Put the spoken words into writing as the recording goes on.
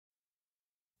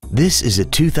This is a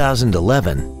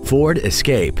 2011 Ford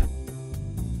Escape.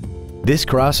 This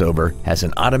crossover has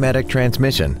an automatic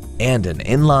transmission and an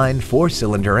inline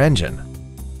 4-cylinder engine.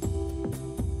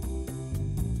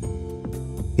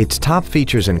 Its top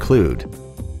features include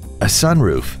a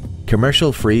sunroof,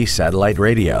 commercial-free satellite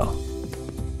radio,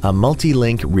 a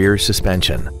multi-link rear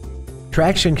suspension,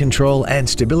 traction control and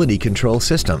stability control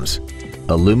systems,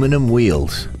 aluminum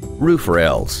wheels, roof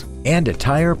rails, and a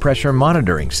tire pressure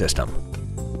monitoring system.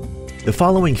 The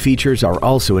following features are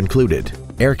also included: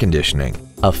 air conditioning,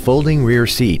 a folding rear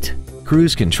seat,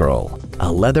 cruise control,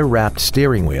 a leather-wrapped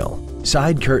steering wheel,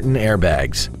 side curtain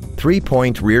airbags,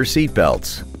 3-point rear seat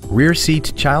belts, rear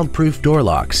seat child-proof door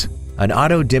locks, an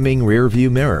auto-dimming rear-view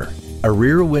mirror, a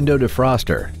rear window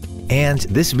defroster, and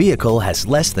this vehicle has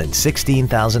less than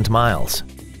 16,000 miles.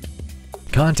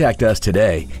 Contact us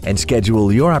today and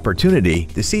schedule your opportunity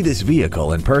to see this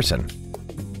vehicle in person.